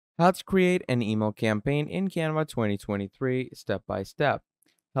How to create an email campaign in Canva 2023 step by step.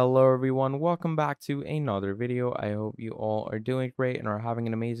 Hello everyone, welcome back to another video. I hope you all are doing great and are having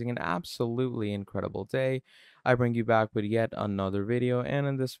an amazing and absolutely incredible day. I bring you back with yet another video, and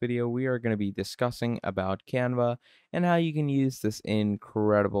in this video we are going to be discussing about Canva and how you can use this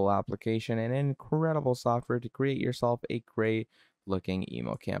incredible application and incredible software to create yourself a great looking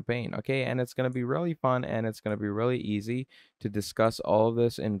email campaign. Okay, and it's going to be really fun and it's going to be really easy to discuss all of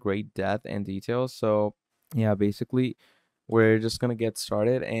this in great depth and detail. So, yeah, basically, we're just gonna get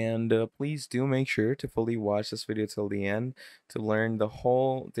started, and please do make sure to fully watch this video till the end to learn the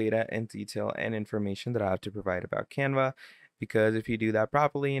whole data and detail and information that I have to provide about Canva. Because if you do that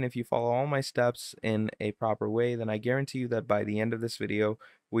properly and if you follow all my steps in a proper way, then I guarantee you that by the end of this video,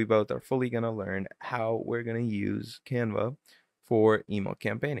 we both are fully gonna learn how we're gonna use Canva for email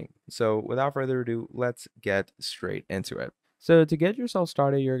campaigning. So without further ado, let's get straight into it. So to get yourself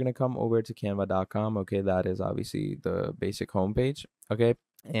started, you're going to come over to canva.com. Okay, that is obviously the basic homepage. Okay,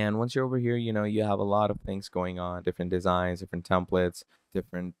 and once you're over here, you have a lot of things going on, different designs, different templates,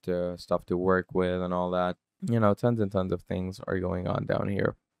 different stuff to work with and all that. Tons and tons of things are going on down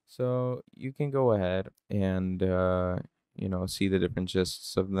here. So you can go ahead and see the different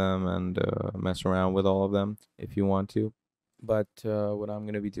gists of them and mess around with all of them if you want to. But what I'm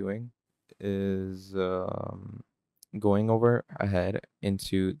going to be doing is going over ahead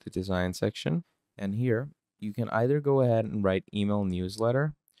into the design section. And here you can either go ahead and write email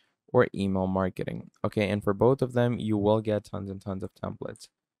newsletter or email marketing. Okay, and for both of them, you will get tons and tons of templates.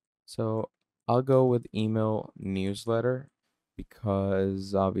 So I'll go with email newsletter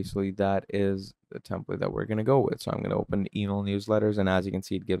because obviously that is the template that we're going to go with. So I'm going to open email newsletters, and as you can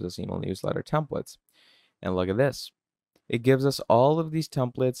see, it gives us email newsletter templates. And look at this. It gives us all of these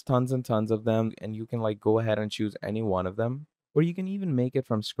templates, tons and tons of them, and you can like go ahead and choose any one of them. Or you can even make it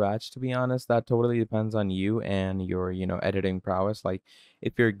from scratch, to be honest. That totally depends on you and your, editing prowess. Like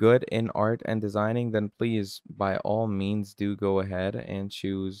if you're good in art and designing, then please, by all means, do go ahead and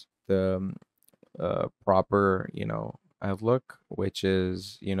choose the proper, outlook, which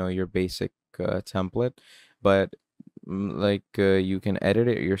is, your basic template. But you can edit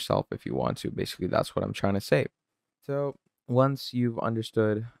it yourself if you want to. Basically, that's what I'm trying to say. So once you've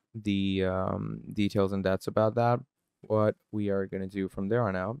understood the details and depths about that, what we are going to do from there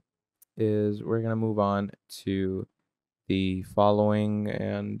on out is we're going to move on to the following,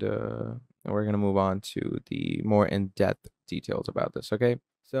 and we're going to move on to the more in-depth details about this. Okay,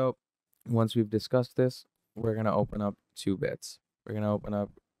 so once we've discussed this, we're going to open up two bits. We're going to open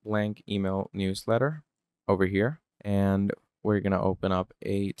up blank email newsletter over here, and we're going to open up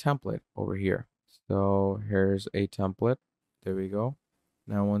a template over here. So here's a template. There we go.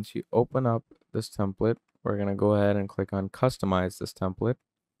 Now, once you open up this template, we're going to go ahead and click on customize this template.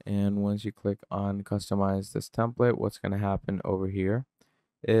 And once you click on customize this template, what's going to happen over here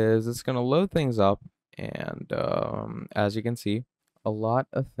is it's going to load things up. And as you can see, a lot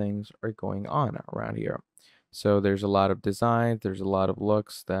of things are going on around here. So there's a lot of designs, there's a lot of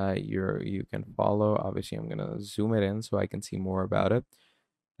looks that you can follow. Obviously, I'm going to zoom it in so I can see more about it.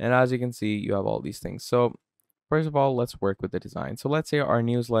 And as you can see, you have all these things. So first of all, let's work with the design. So let's say our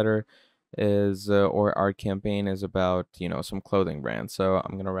newsletter is, or our campaign is about, some clothing brand. So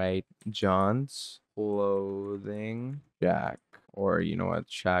I'm going to write John's Clothing Shack, or you know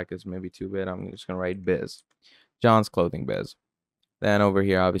what, Shack is maybe too big. I'm just going to write Biz, John's Clothing Biz. Then over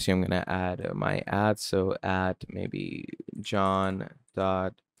here, obviously, I'm going to add my ad. So add maybe john.cbc.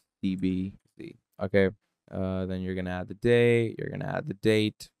 Okay. Then you're going to add the day, you're going to add the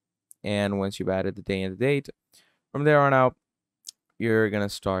date. And once you've added the day and the date, from there on out, you're going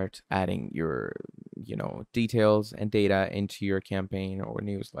to start adding your, details and data into your campaign or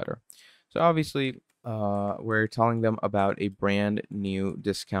newsletter. So obviously, we're telling them about a brand new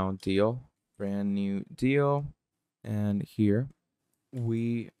discount deal, And here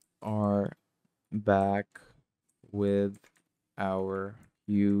we are back with our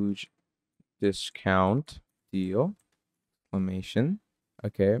huge discount deal, exclamation.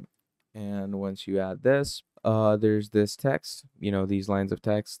 Okay, and once you add this, there's this text, these lines of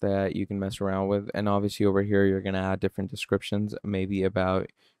text that you can mess around with. And obviously over here, you're going to add different descriptions, maybe about,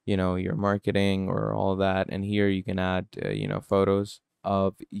 your marketing or all that. And here you can add, photos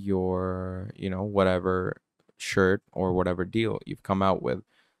of your, whatever shirt or whatever deal you've come out with.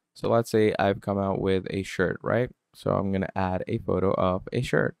 So let's say I've come out with a shirt, right? So I'm going to add a photo of a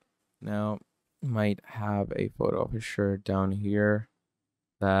shirt. Now, might have a photo of a shirt down here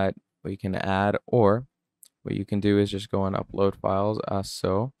that we can add, or what you can do is just go and upload files as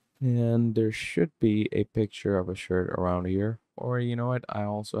so, and there should be a picture of a shirt around here, or you know what? I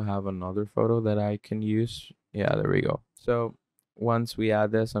also have another photo that I can use. Yeah, there we go. So once we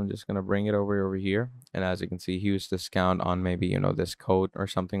add this, I'm just gonna bring it over here. And as you can see, huge discount on maybe, this coat or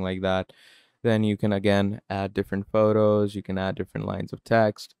something like that. Then you can again add different photos, you can add different lines of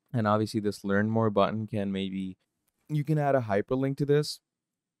text. And obviously this learn more button can maybe you can add a hyperlink to this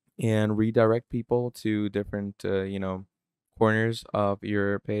and redirect people to different corners of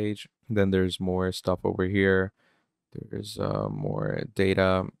your page. Then there's more stuff over here. There's more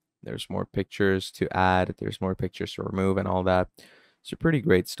data. There's more pictures to add. There's more pictures to remove and all that. So pretty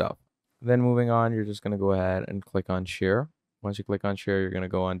great stuff. Then moving on, you're just going to go ahead and click on share. Once you click on share, you're going to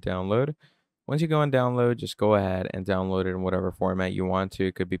go on download. Once you go on download, just go ahead and download it in whatever format you want to.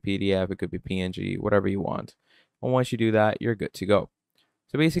 It could be PDF, it could be PNG, whatever you want. And once you do that, you're good to go.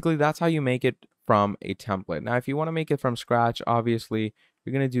 So basically, that's how you make it from a template. Now, if you want to make it from scratch, obviously,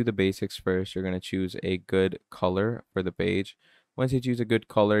 you're going to do the basics first. You're going to choose a good color for the page. Once you choose a good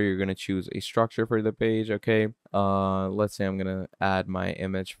color, you're going to choose a structure for the page, okay? Let's say I'm going to add my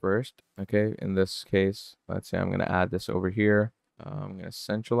image first, okay? In this case, let's say I'm going to add this over here. I'm going to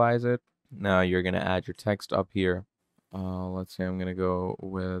centralize it. Now you're going to add your text up here. Let's say I'm going to go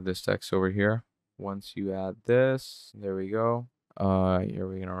with this text over here. Once you add this, there we go. Here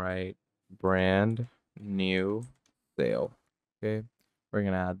we're gonna write brand new sale. Okay, we're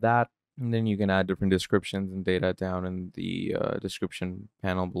gonna add that, and then you can add different descriptions and data down in the description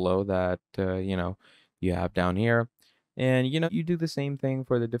panel below that you have down here. And you do the same thing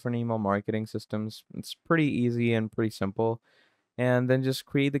for the different email marketing systems. It's pretty easy and pretty simple. And then just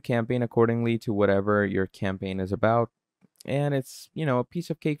create the campaign accordingly to whatever your campaign is about, and it's a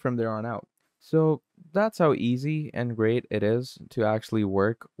piece of cake from there on out. So that's how easy and great it is to actually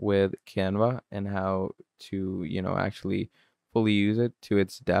work with Canva, and how to actually fully use it to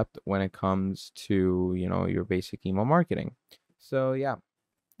its depth when it comes to your basic email marketing. So yeah,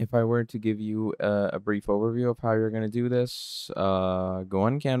 if I were to give you a brief overview of how you're going to do this, go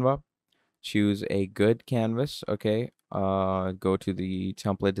on Canva, choose a good canvas, okay? Go to the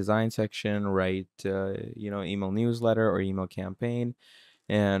template design section, write email newsletter or email campaign,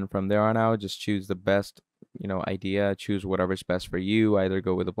 and from there on out, just choose the best idea. Choose whatever's best for you. Either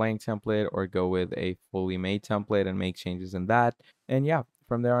go with a blank template or go with a fully made template and make changes in that. And yeah,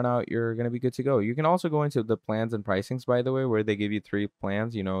 from there on out, you're gonna be good to go. You can also go into the plans and pricings, by the way, where they give you 3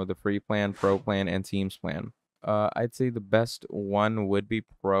 plans, the free plan, pro plan, and teams plan. I'd say the best one would be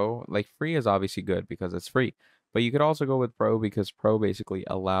pro. Like, free is obviously good because it's free, but you could also go with pro because pro basically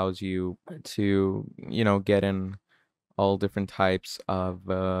allows you to get in all different types of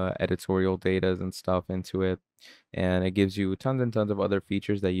editorial data and stuff into it, and it gives you tons and tons of other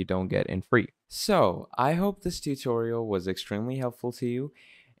features that you don't get in free. So I hope this tutorial was extremely helpful to you,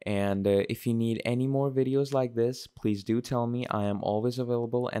 and if you need any more videos like this, please do tell me. I am always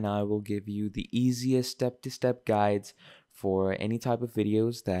available, and I will give you the easiest step-to-step guides for any type of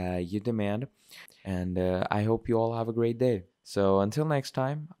videos that you demand. And I hope you all have a great day. So until next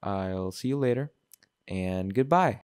time, I'll see you later, and goodbye.